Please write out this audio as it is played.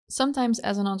sometimes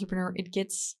as an entrepreneur, it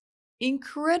gets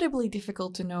incredibly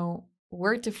difficult to know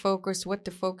where to focus, what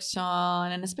to focus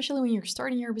on. And especially when you're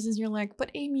starting your business, you're like, but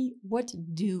Amy, what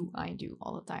do I do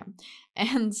all the time?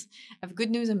 And I have good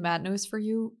news and bad news for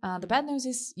you. The bad news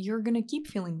is you're going to keep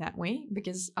feeling that way,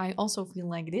 because I also feel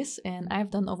like this, and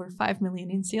I've done over 5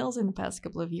 million in sales in the past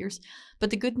couple of years. But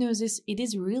the good news is it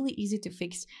is really easy to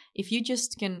fix if you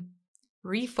just can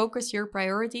refocus your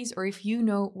priorities, or if you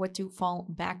know what to fall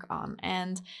back on.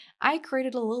 And I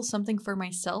created a little something for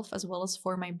myself as well as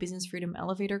for my Business Freedom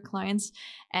Elevator clients,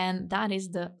 and that is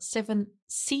the 7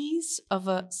 C's of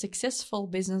a successful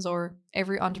business, or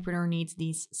every entrepreneur needs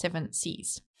these 7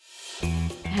 C's.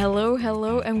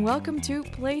 Hello, and welcome to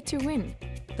Play to Win,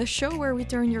 the show where we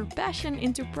turn your passion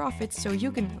into profits so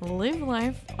you can live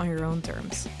life on your own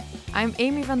terms. I'm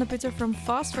Amy van de Putten from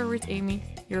Fast Forward Amy,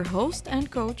 your host and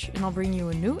coach, and I'll bring you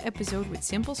a new episode with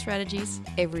simple strategies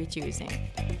every Tuesday.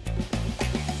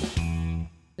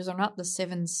 Those are not the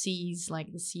 7 C's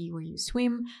like the sea where you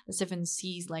swim, the 7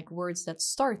 C's like words that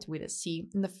start with a C.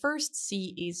 And the first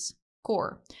C is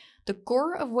core. The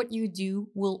core of what you do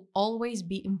will always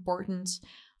be important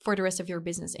for the rest of your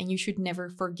business, and you should never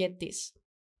forget this.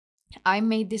 I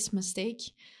made this mistake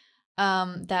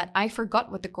that I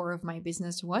forgot what the core of my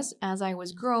business was as I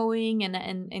was growing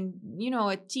and you know,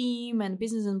 a team and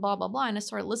business and blah, blah, blah. And I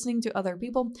started listening to other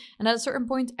people. And at a certain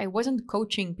point, I wasn't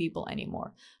coaching people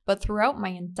anymore. But throughout my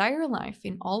entire life,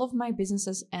 in all of my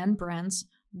businesses and brands,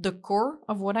 the core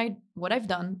of what I've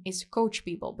done is coach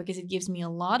people, because it gives me a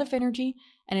lot of energy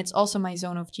and it's also my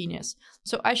zone of genius.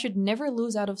 So I should never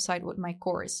lose out of sight what my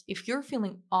core is. If you're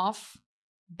feeling off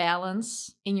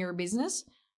balance in your business,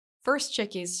 first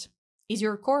check is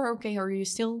your core okay? Are you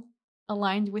still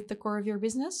aligned with the core of your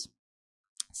business?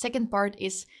 Second part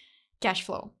is cash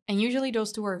flow. And usually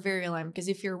those two are very aligned, because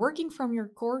if you're working from your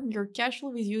core, your cash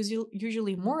flow is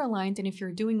usually more aligned than if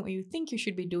you're doing what you think you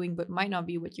should be doing, but might not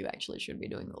be what you actually should be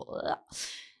doing.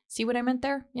 See what I meant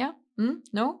there? Yeah?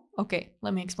 No? Okay,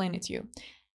 let me explain it to you.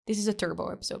 This is a turbo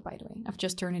episode, by the way. I've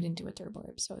just turned it into a turbo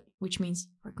episode, which means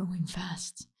we're going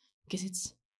fast, because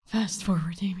it's Fast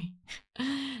Forward Amy.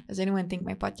 Does anyone think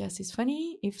my podcast is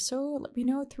funny? If so, let me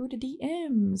know through the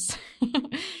DMs.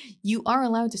 You are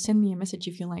allowed to send me a message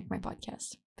if you like my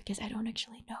podcast, because I don't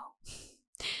actually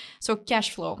know. So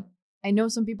cash flow. I know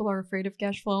some people are afraid of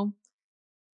cash flow.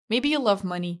 Maybe you love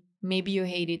money. Maybe you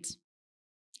hate it.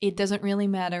 It doesn't really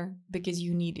matter, because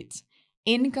you need it.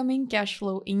 Incoming cash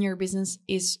flow in your business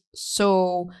is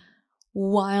so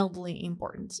wildly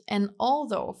important. And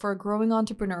although for a growing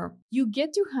entrepreneur, you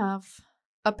get to have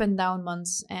up and down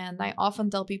months, and I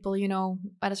often tell people, you know,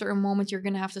 at a certain moment, you're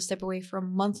going to have to step away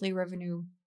from monthly revenue.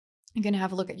 You're going to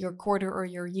have a look at your quarter or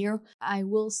your year. I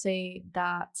will say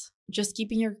that just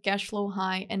keeping your cash flow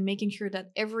high and making sure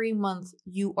that every month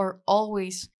you are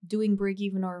always doing break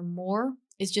even or more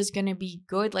is just going to be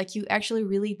good. Like, you actually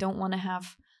really don't want to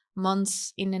have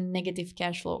months in a negative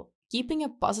cash flow. Keeping a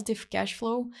positive cash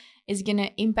flow is going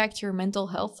to impact your mental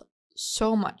health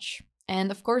so much. And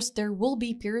of course, there will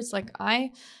be periods, like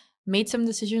I made some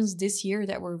decisions this year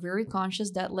that were very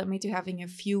conscious, that led me to having a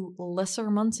few lesser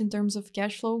months in terms of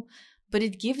cash flow. But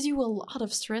it gives you a lot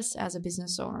of stress as a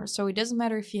business owner. So it doesn't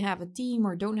matter if you have a team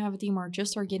or don't have a team or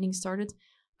just are getting started.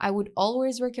 I would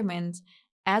always recommend,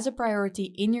 as a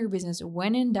priority in your business,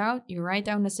 when in doubt, you write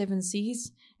down the 7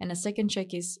 C's. And the second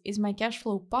check is my cash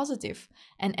flow positive?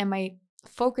 And am I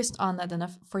focused on that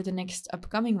enough for the next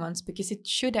upcoming months? Because it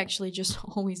should actually just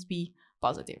always be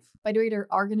positive. By the way, there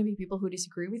are going to be people who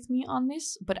disagree with me on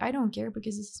this, but I don't care,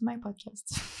 because this is my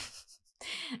podcast.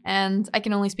 And I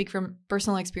can only speak from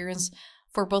personal experience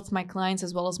for both my clients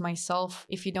as well as myself.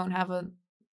 If you don't have a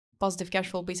positive cash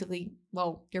flow, basically,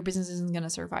 well, your business isn't going to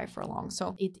survive for long.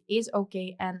 So it is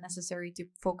okay and necessary to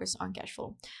focus on cash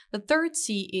flow. The third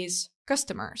C is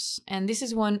customers. And this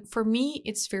is one, for me,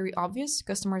 it's very obvious,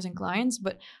 customers and clients,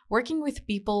 but working with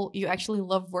people you actually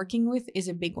love working with is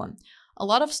a big one. A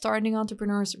lot of starting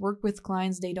entrepreneurs work with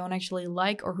clients they don't actually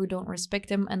like or who don't respect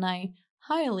them. And I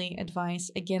highly advise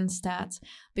against that,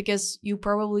 because you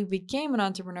probably became an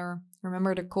entrepreneur,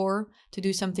 remember the core, to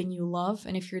do something you love.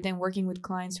 And if you're then working with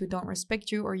clients who don't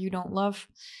respect you or you don't love,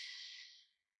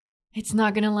 it's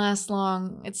not going to last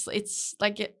long. It's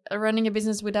like running a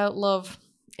business without love.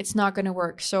 It's not going to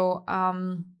work. So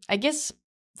I guess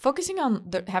focusing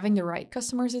on having the right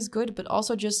customers is good, but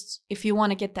also just if you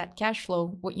want to get that cash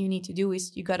flow, what you need to do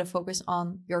is you got to focus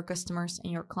on your customers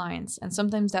and your clients. And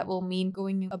sometimes that will mean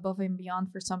going above and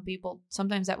beyond for some people.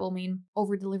 Sometimes that will mean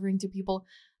over delivering to people.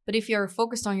 But if you're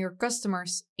focused on your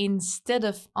customers instead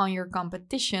of on your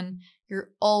competition,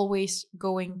 you're always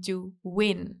going to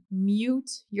win. Mute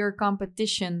your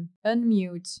competition,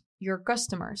 unmute your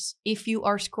customers. If you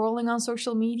are scrolling on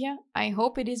social media, I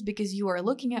hope it is because you are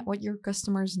looking at what your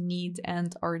customers need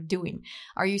and are doing.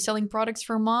 Are you selling products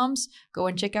for moms? Go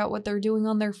and check out what they're doing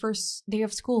on their first day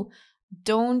of school.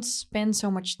 Don't spend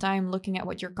so much time looking at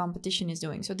what your competition is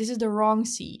doing. So this is the wrong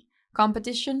C.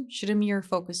 Competition shouldn't be your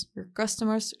focus. Your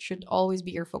customers should always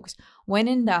be your focus. When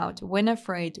in doubt, when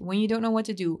afraid, when you don't know what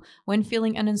to do, when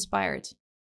feeling uninspired,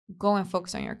 go and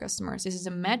focus on your customers. This is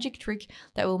a magic trick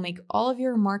that will make all of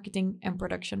your marketing and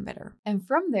production better. And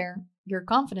from there, your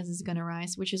confidence is going to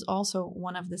rise, which is also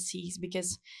one of the C's,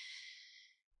 because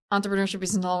entrepreneurship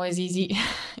isn't always easy.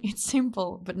 It's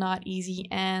simple, but not easy.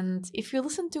 And if you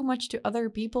listen too much to other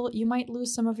people, you might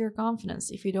lose some of your confidence.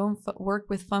 If you don't work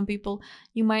with fun people,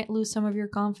 you might lose some of your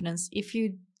confidence. If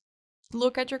you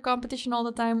look at your competition all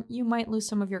the time, you might lose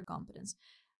some of your confidence.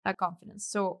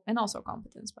 So, and also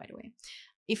competence, by the way.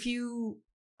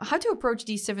 How to approach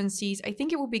these 7 C's, I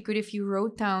think it would be good if you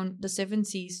wrote down the 7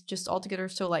 C's just all together.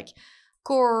 So like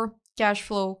core, cash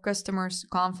flow, customers,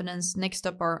 confidence. Next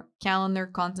up are calendar,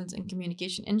 content, and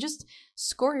communication. And just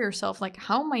score yourself, like,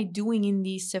 how am I doing in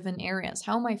these 7 areas?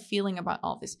 How am I feeling about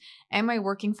all this? Am I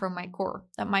working from my core?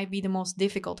 That might be the most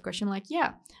difficult question. Like,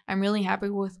 yeah, I'm really happy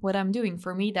with what I'm doing.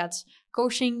 For me, that's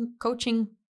coaching,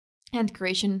 and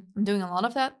creation. I'm doing a lot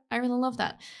of that. I really love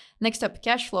that. Next up,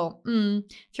 cash flow.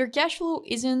 If your cash flow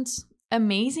isn't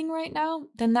amazing right now,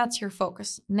 then that's your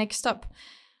focus. Next up,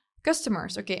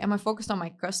 customers. Okay, am I focused on my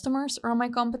customers or on my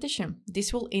competition?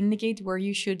 This will indicate where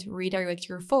you should redirect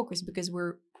your focus, because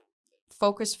where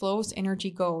focus flows,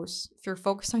 energy goes. If you're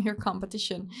focused on your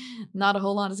competition, not a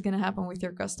whole lot is going to happen with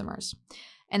your customers.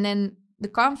 And then the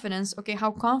confidence. Okay,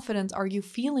 how confident are you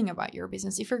feeling about your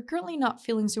business? If you're currently not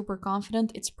feeling super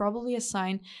confident, it's probably a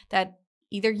sign that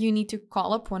either you need to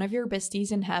call up one of your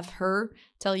besties and have her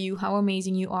tell you how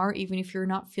amazing you are, even if you're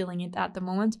not feeling it at the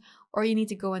moment, or you need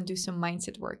to go and do some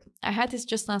mindset work. I had this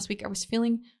just last week. I was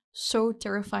feeling so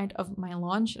terrified of my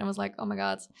launch, and I was like, oh my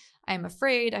God, I'm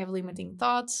afraid, I have limiting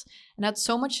thoughts, and I had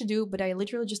so much to do, but I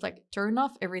literally just like turned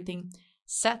off everything,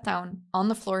 sat down on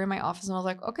the floor in my office, and I was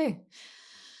like, okay,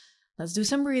 let's do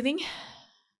some breathing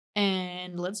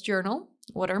and let's journal.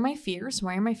 What are my fears?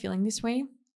 Why am I feeling this way?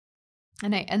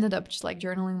 And I ended up just like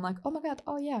journaling, like, oh my God,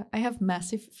 oh yeah, I have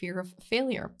massive fear of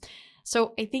failure.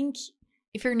 So I think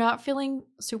if you're not feeling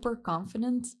super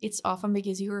confident, it's often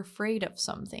because you're afraid of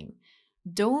something.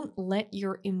 Don't let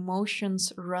your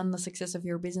emotions run the success of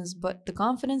your business, but the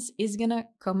confidence is gonna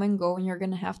come and go, and you're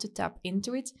gonna have to tap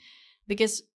into it,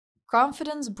 because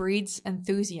confidence breeds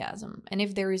enthusiasm. And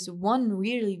if there is one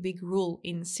really big rule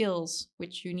in sales,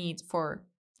 which you need for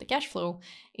the cash flow,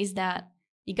 is that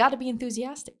you got to be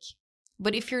enthusiastic.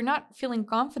 But if you're not feeling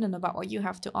confident about what you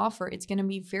have to offer, it's going to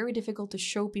be very difficult to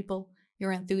show people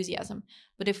your enthusiasm.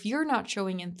 But if you're not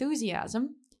showing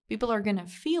enthusiasm, people are going to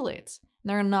feel it.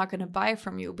 They're not going to buy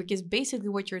from you, because basically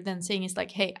what you're then saying is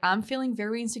like, hey, I'm feeling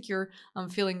very insecure. I'm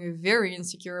feeling very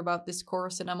insecure about this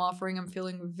course that I'm offering. I'm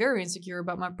feeling very insecure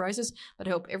about my prices, but I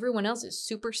hope everyone else is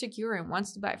super secure and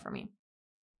wants to buy from me.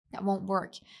 That won't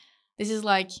work. This is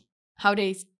like how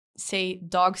they say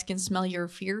dogs can smell your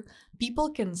fear.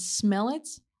 People can smell it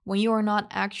when you are not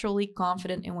actually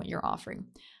confident in what you're offering.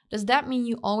 Does that mean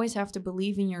you always have to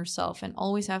believe in yourself and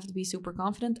always have to be super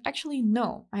confident? Actually,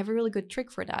 no. I have a really good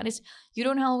trick for that. Is you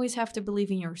don't always have to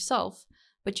believe in yourself,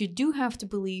 but you do have to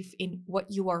believe in what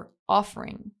you are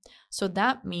offering. So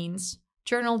that means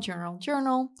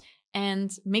journal,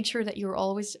 and make sure that you're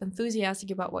always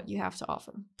enthusiastic about what you have to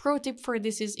offer. Pro tip for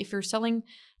this is, if you're selling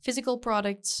physical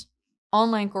products,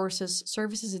 online courses,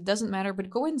 services, it doesn't matter, but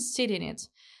go and sit in it.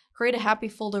 Create a happy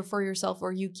folder for yourself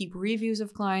where you keep reviews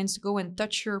of clients. Go and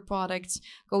touch your products.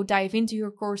 Go dive into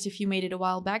your course if you made it a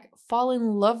while back. Fall in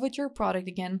love with your product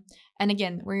again. And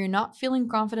again, where you're not feeling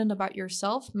confident about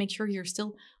yourself, make sure you're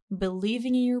still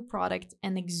believing in your product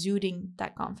and exuding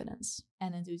that confidence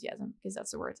and enthusiasm, because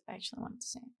that's the word I actually wanted to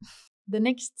say. The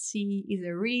next C is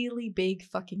a really big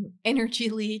fucking energy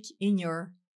leak in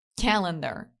your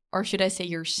calendar. Or should I say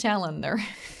your calendar?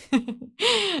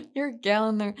 Your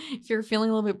calendar. If you're feeling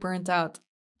a little bit burnt out,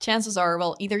 chances are,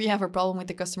 well, either you have a problem with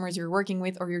the customers you're working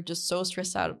with, or you're just so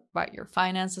stressed out about your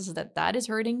finances that is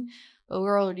hurting. But we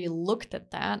already looked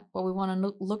at that. What we want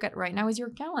to look at right now is your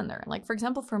calendar. Like, for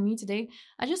example, for me today,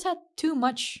 I just had too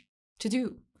much to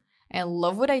do. I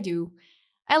love what I do.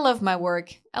 I love my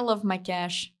work. I love my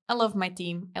cash. I love my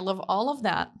team. I love all of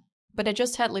that. But I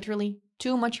just had literally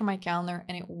too much on my calendar,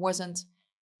 and it wasn't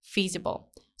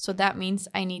feasible. So that means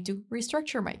I need to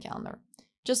restructure my calendar.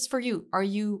 just for you. Are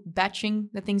you batching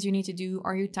the things you need to do?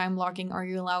 Are you time blocking? Are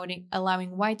you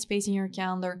allowing white space in your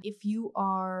calendar? If you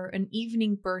are an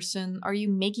evening person, are you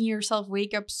making yourself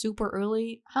wake up super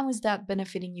early? How is that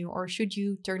benefiting you? Or should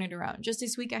you turn it around? Just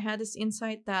this week I had this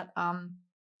insight that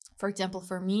for example,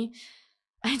 for me,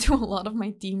 I do a lot of my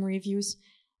team reviews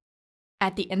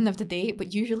at the end of the day,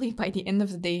 but usually by the end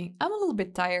of the day, I'm a little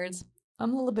bit tired.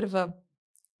 I'm a little bit of a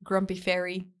grumpy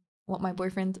fairy, what my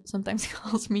boyfriend sometimes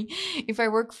calls me. If I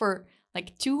work for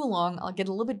like too long, I'll get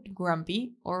a little bit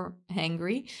grumpy or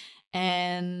hangry,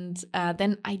 and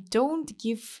then I don't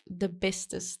give the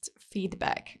bestest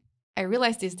feedback. I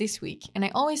realized this week, and I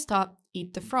always thought,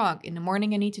 eat the frog. In the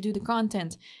morning, I need to do the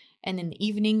content. And in the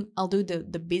evening, I'll do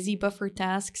the busy buffer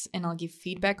tasks and I'll give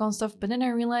feedback on stuff. But then I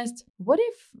realized, what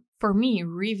if for me,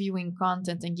 reviewing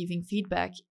content and giving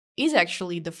feedback is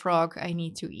actually the frog I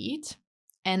need to eat?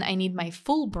 And I need my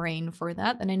full brain for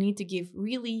that. And I need to give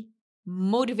really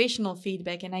motivational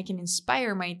feedback, and I can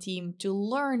inspire my team to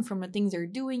learn from the things they're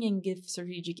doing and give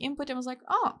strategic input. And I was like,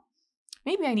 oh,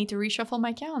 maybe I need to reshuffle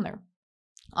my calendar.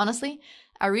 Honestly,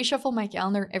 I reshuffle my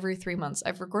calendar every 3 months.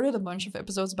 I've recorded a bunch of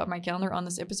episodes about my calendar on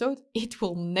this episode. It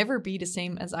will never be the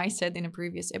same as I said in a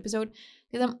previous episode,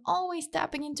 because I'm always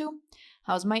tapping into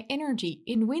how's my energy.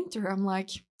 In winter, I'm like,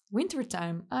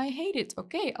 wintertime, I hate it.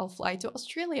 Okay, I'll fly to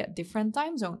Australia, different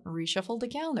time zone, reshuffle the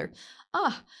calendar.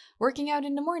 Working out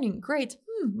in the morning, great.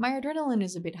 My adrenaline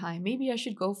is a bit high. Maybe I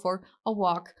should go for a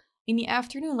walk in the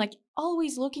afternoon. Like,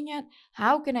 always looking at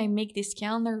how can I make this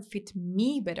calendar fit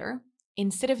me better,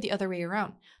 instead of the other way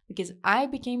around, because I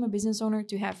became a business owner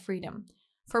to have freedom.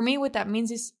 For me, what that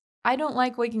means is I don't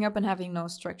like waking up and having no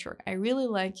structure. I really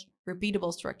like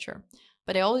repeatable structure,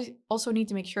 but I always also need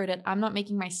to make sure that I'm not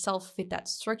making myself fit that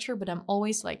structure, but I'm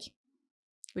always like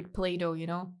with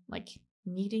Play-Doh, like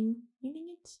kneading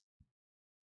it?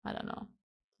 I don't know,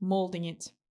 molding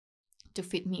it to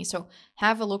fit me. So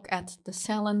have a look at the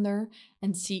calendar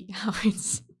and see how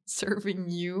it's serving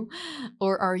you,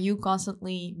 or are you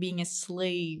constantly being a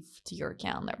slave to your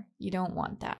calendar? You don't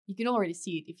want that. You can already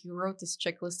see it if you wrote this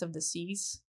checklist of the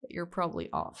C's, that you're probably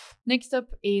off. Next up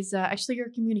is actually your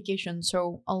communication.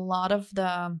 So a lot of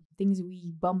the things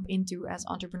we bump into as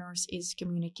entrepreneurs is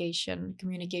communication.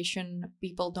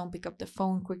 People don't pick up the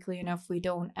phone quickly enough. We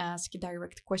don't ask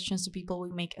direct questions to people. We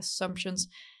make assumptions.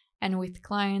 And with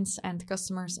clients and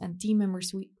customers and team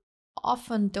members, we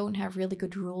often don't have really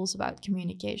good rules about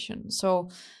communication. So,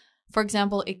 for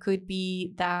example, it could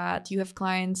be that you have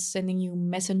clients sending you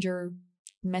messenger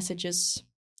messages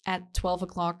at 12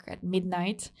 o'clock at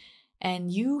midnight,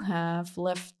 and you have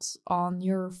left on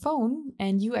your phone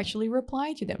and you actually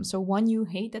reply to them. So one, you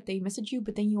hate that they message you,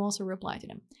 but then you also reply to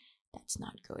them. That's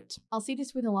not good. I'll see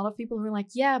this with a lot of people who are like,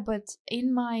 yeah, but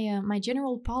in my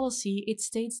general policy, it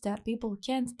states that people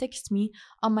can't text me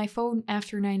on my phone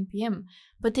after 9 p.m.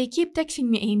 But they keep texting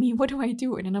me, Amy, what do I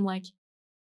do? And then I'm like,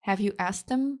 have you asked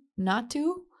them not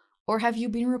to? Or have you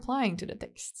been replying to the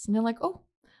texts? And they're like, oh,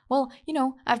 well,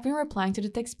 I've been replying to the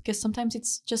text because sometimes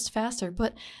it's just faster,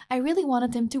 but I really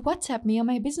wanted them to WhatsApp me on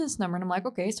my business number. And I'm like,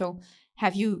 okay, so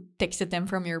have you texted them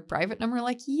from your private number?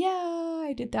 Like, yeah,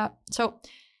 I did that. So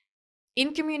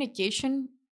in communication,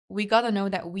 we gotta know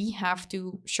that we have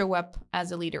to show up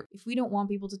as a leader. If we don't want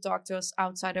people to talk to us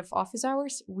outside of office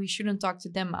hours, we shouldn't talk to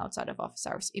them outside of office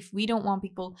hours. If we don't want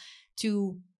people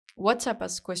to WhatsApp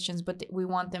us questions, but we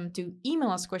want them to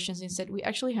email us questions instead, we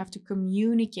actually have to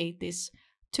communicate this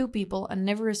to people and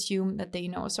never assume that they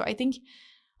know. So I think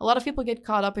a lot of people get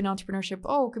caught up in entrepreneurship.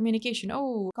 Oh, communication,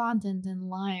 oh, content and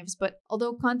lives. But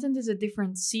although content is a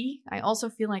different C, I also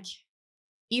feel like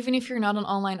even if you're not an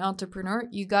online entrepreneur,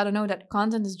 you got to know that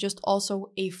content is just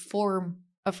also a form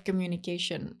of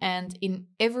communication. And in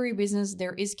every business,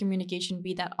 there is communication,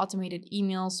 be that automated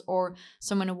emails or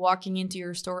someone walking into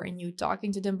your store and you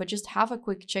talking to them. But just have a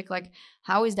quick check, like,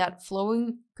 how is that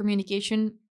flowing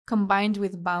communication combined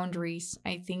with boundaries,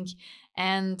 I think.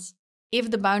 And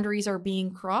if the boundaries are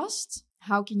being crossed,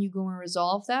 how can you go and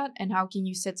resolve that? And how can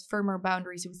you set firmer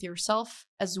boundaries with yourself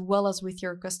as well as with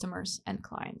your customers and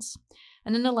clients?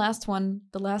 And then the last one,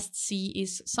 the last C,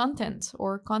 is content,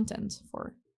 or content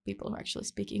for people who actually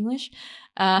speak English.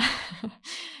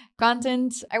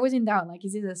 Content, I was in doubt, like,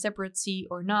 is it a separate C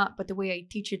or not? But the way I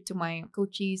teach it to my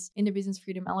coaches in the Business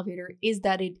Freedom Elevator is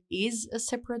that it is a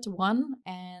separate one.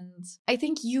 And I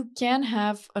think you can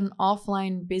have an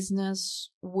offline business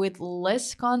with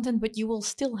less content, but you will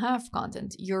still have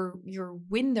content. Your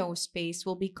window space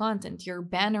will be content. Your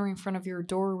banner in front of your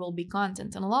door will be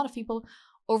content. And a lot of people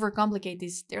overcomplicate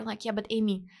this. They're like, yeah, but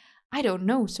Amy, I don't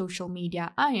know social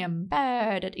media. I am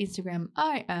bad at Instagram.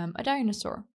 I am a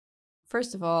dinosaur.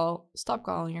 First of all, stop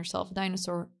calling yourself a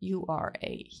dinosaur. You are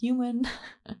a human.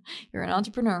 You're an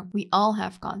entrepreneur. We all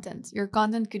have content. Your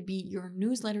content could be your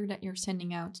newsletter that you're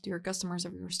sending out to your customers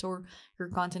of your store. Your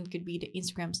content could be the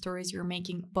Instagram stories you're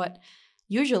making, but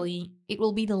usually it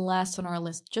will be the last on our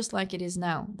list, just like it is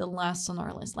now, the last on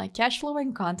our list. Like cash flow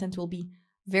and content will be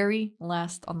very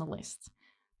last on the list.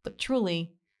 But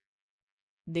truly,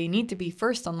 they need to be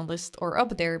first on the list or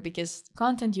up there because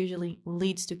content usually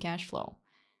leads to cash flow.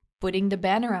 Putting the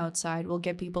banner outside will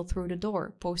get people through the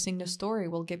door. Posting the story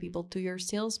will get people to your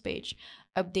sales page.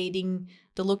 Updating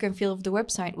the look and feel of the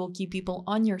website will keep people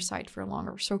on your site for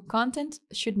longer. So content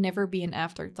should never be an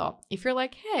afterthought. If you're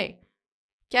like, hey,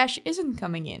 cash isn't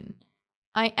coming in,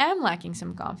 I am lacking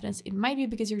some confidence, it might be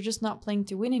because you're just not playing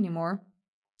to win anymore.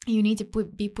 You need to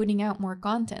be putting out more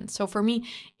content. So for me,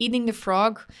 eating the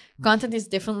frog, content is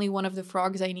definitely one of the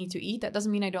frogs I need to eat. That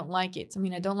doesn't mean I don't like it. I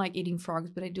mean, I don't like eating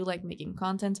frogs, but I do like making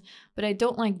content. But I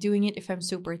don't like doing it if I'm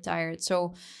super tired.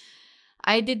 So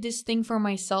I did this thing for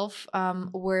myself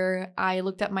where I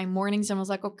looked at my mornings and was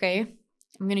like, okay,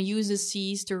 I'm going to use the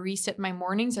C's to reset my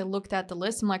mornings. I looked at the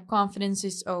list. I'm like, confidence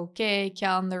is okay.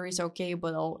 Calendar is okay,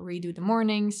 but I'll redo the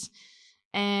mornings.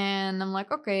 And I'm like,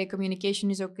 okay,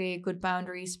 communication is okay, good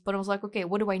boundaries. But I was like, okay,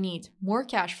 what do I need? More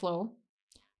cash flow,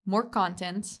 more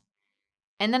content.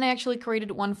 And then I actually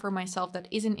created one for myself that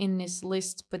isn't in this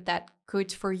list, but that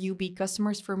could for you be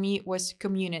customers. For me, it was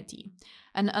community.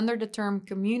 And under the term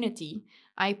community,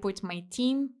 I put my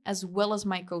team as well as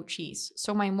my coachees.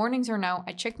 So my mornings are now,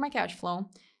 I check my cash flow,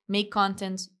 make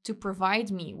content to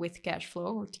provide me with cash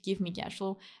flow or to give me cash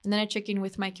flow. And then I check in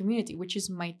with my community, which is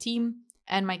my team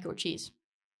and my coachees.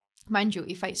 Mind you,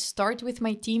 if I start with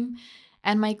my team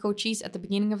and my coachees at the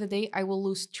beginning of the day, I will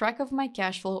lose track of my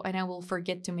cash flow and I will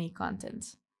forget to make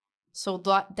content. So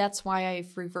that's why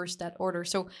I've reversed that order.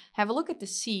 So have a look at the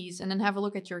C's and then have a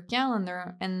look at your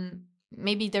calendar, and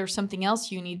maybe there's something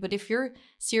else you need. But if you're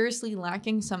seriously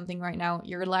lacking something right now,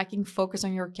 you're lacking focus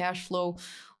on your cash flow,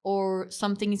 or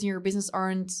some things in your business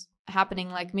aren't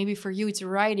happening, like maybe for you it's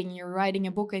writing, you're writing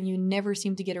a book and you never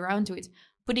seem to get around to it.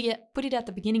 Put it at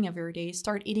the beginning of your day.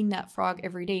 Start eating that frog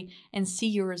every day and see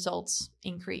your results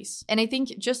increase. And I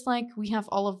think just like we have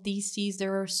all of these C's,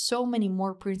 there are so many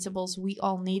more principles we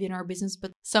all need in our business,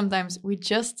 but sometimes we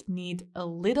just need a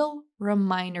little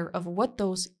reminder of what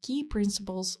those key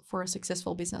principles for a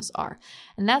successful business are.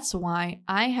 And that's why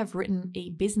I have written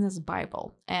a business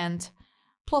Bible. And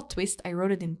plot twist, I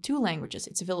wrote it in 2 languages.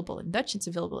 It's available in Dutch, it's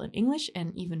available in English,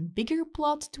 and even bigger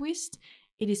plot twist,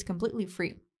 it is completely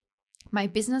free. My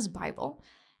business Bible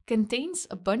contains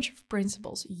a bunch of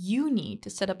principles you need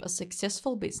to set up a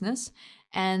successful business,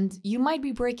 and you might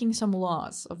be breaking some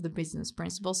laws of the business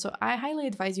principles. So I highly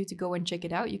advise you to go and check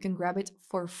it out. You can grab it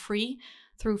for free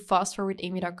through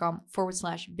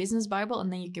fastforwardamy.com/business Bible,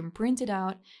 and then you can print it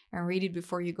out and read it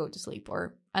before you go to sleep.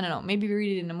 Or I don't know, maybe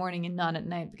read it in the morning and not at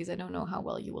night, because I don't know how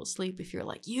well you will sleep if you're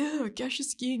like, yeah, cash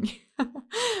is king.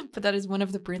 But that is one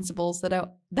of the principles that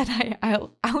I'll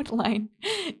outline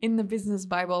in the business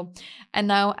Bible. And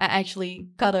now I actually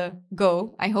gotta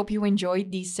go. I hope you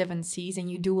enjoyed these 7 C's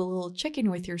and you do a little check-in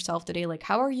with yourself today. Like,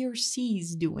 how are your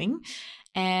C's doing?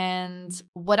 And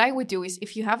what I would do is,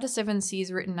 if you have the 7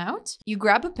 C's written out, you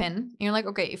grab a pen and you're like,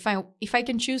 okay, if I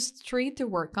can choose 3 to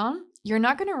work on, you're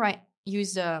not gonna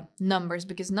use numbers,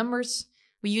 because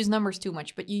we use numbers too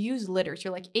much, but you use letters.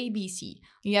 You're like A, B, C.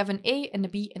 You have an A and a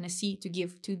B and a C to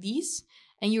give to these,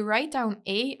 and you write down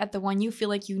A at the one you feel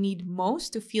like you need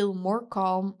most to feel more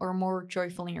calm or more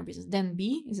joyful in your business. Then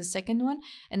B is the second one,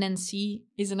 and then C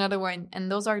is another one.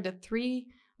 And those are the 3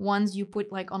 ones you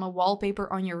put like on a wallpaper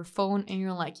on your phone, and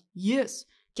you're like, yes,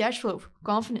 cash flow,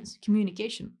 confidence,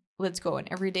 communication, let's go. And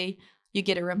every day you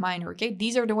get a reminder, okay,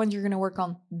 these are the ones you're going to work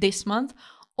on this month.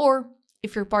 Or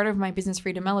if you're part of my Business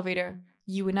Freedom Elevator,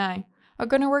 you and I are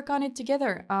going to work on it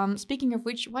together. Speaking of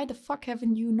which, why the fuck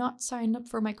haven't you not signed up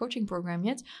for my coaching program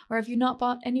yet? Or have you not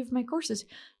bought any of my courses?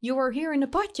 You are here in the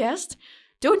podcast.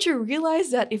 Don't you realize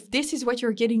that if this is what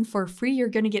you're getting for free, you're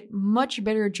going to get much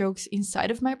better jokes inside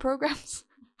of my programs?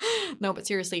 No, but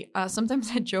seriously,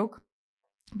 sometimes I joke.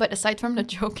 But aside from the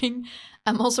joking,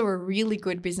 I'm also a really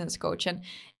good business coach. And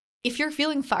if you're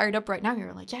feeling fired up right now,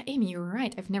 you're like, yeah, Amy, you're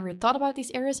right. I've never thought about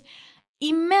these areas.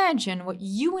 Imagine what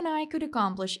you and I could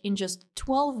accomplish in just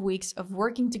 12 weeks of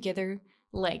working together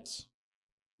like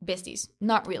besties.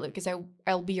 Not really, because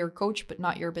I'll be your coach, but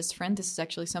not your best friend. This is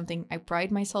actually something I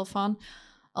pride myself on.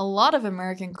 A lot of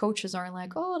American coaches are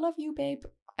like, oh, I love you, babe.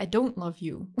 I don't love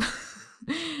you.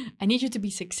 I need you to be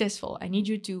successful. I need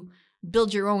you to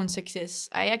build your own success.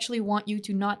 I actually want you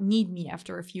to not need me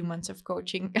after a few months of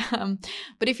coaching.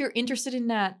 But if you're interested in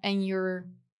that and you're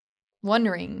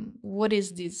wondering, what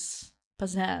is this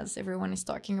pizzazz everyone is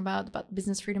talking about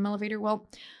Business Freedom Elevator? Well,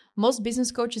 most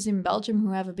business coaches in Belgium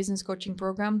who have a business coaching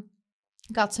program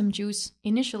got some juice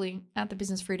initially at the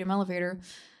Business Freedom Elevator.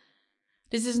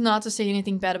 This is not to say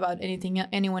anything bad about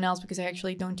anyone else, because I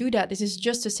actually don't do that. This is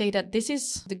just to say that this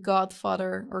is the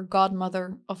godfather or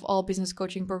godmother of all business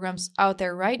coaching programs out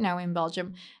there right now in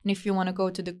Belgium. And if you want to go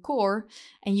to the core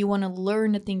and you want to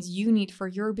learn the things you need for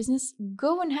your business,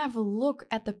 go and have a look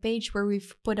at the page where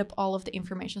we've put up all of the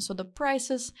information. So the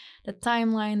prices, the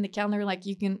timeline, the calendar, like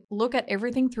you can look at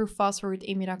everything through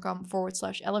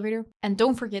fastforwardamy.com/elevator. And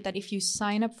don't forget that if you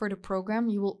sign up for the program,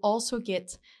 you will also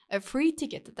get a free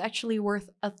ticket that's actually worth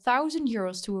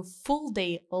 €1,000 to a full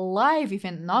day live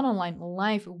event, not online,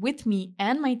 live with me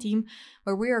and my team,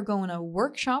 where we are going to a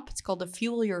workshop. It's called the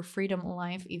Fuel Your Freedom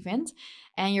Live event.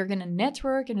 And you're going to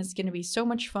network, and it's going to be so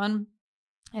much fun.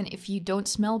 And if you don't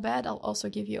smell bad, I'll also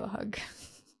give you a hug.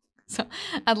 So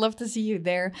I'd love to see you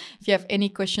there. If you have any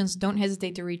questions, don't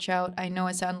hesitate to reach out. I know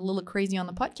I sound a little crazy on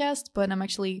the podcast, but I'm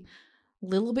actually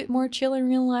little bit more chill in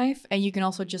real life. And you can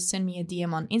also just send me a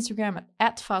DM on Instagram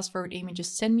at fastforwardamy.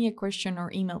 Just send me a question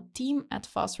or email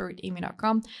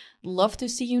team@fastforwardamy.com. Love to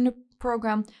see you in the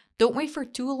program. Don't wait for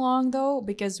too long though,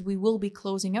 because we will be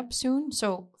closing up soon.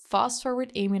 So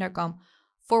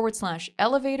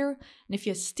fastforwardamy.com/elevator. And if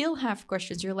you still have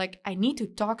questions, you're like, I need to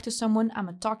talk to someone, I'm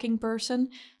a talking person,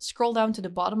 scroll down to the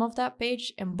bottom of that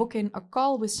page and book in a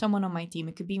call with someone on my team.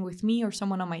 It could be with me or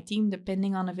someone on my team,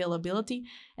 depending on availability.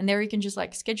 And there you can just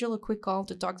like schedule a quick call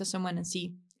to talk to someone and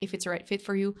see if it's the right fit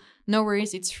for you. No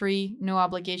worries, it's free, no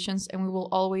obligations, and we will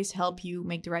always help you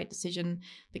make the right decision,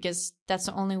 because that's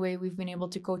the only way we've been able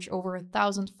to coach over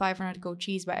 1,500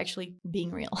 coachees, by actually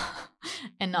being real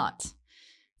and not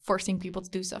forcing people to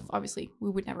do stuff. Obviously,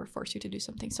 we would never force you to do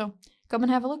something. So come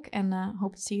and have a look, and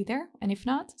hope to see you there. And if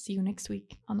not, see you next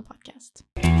week on the podcast.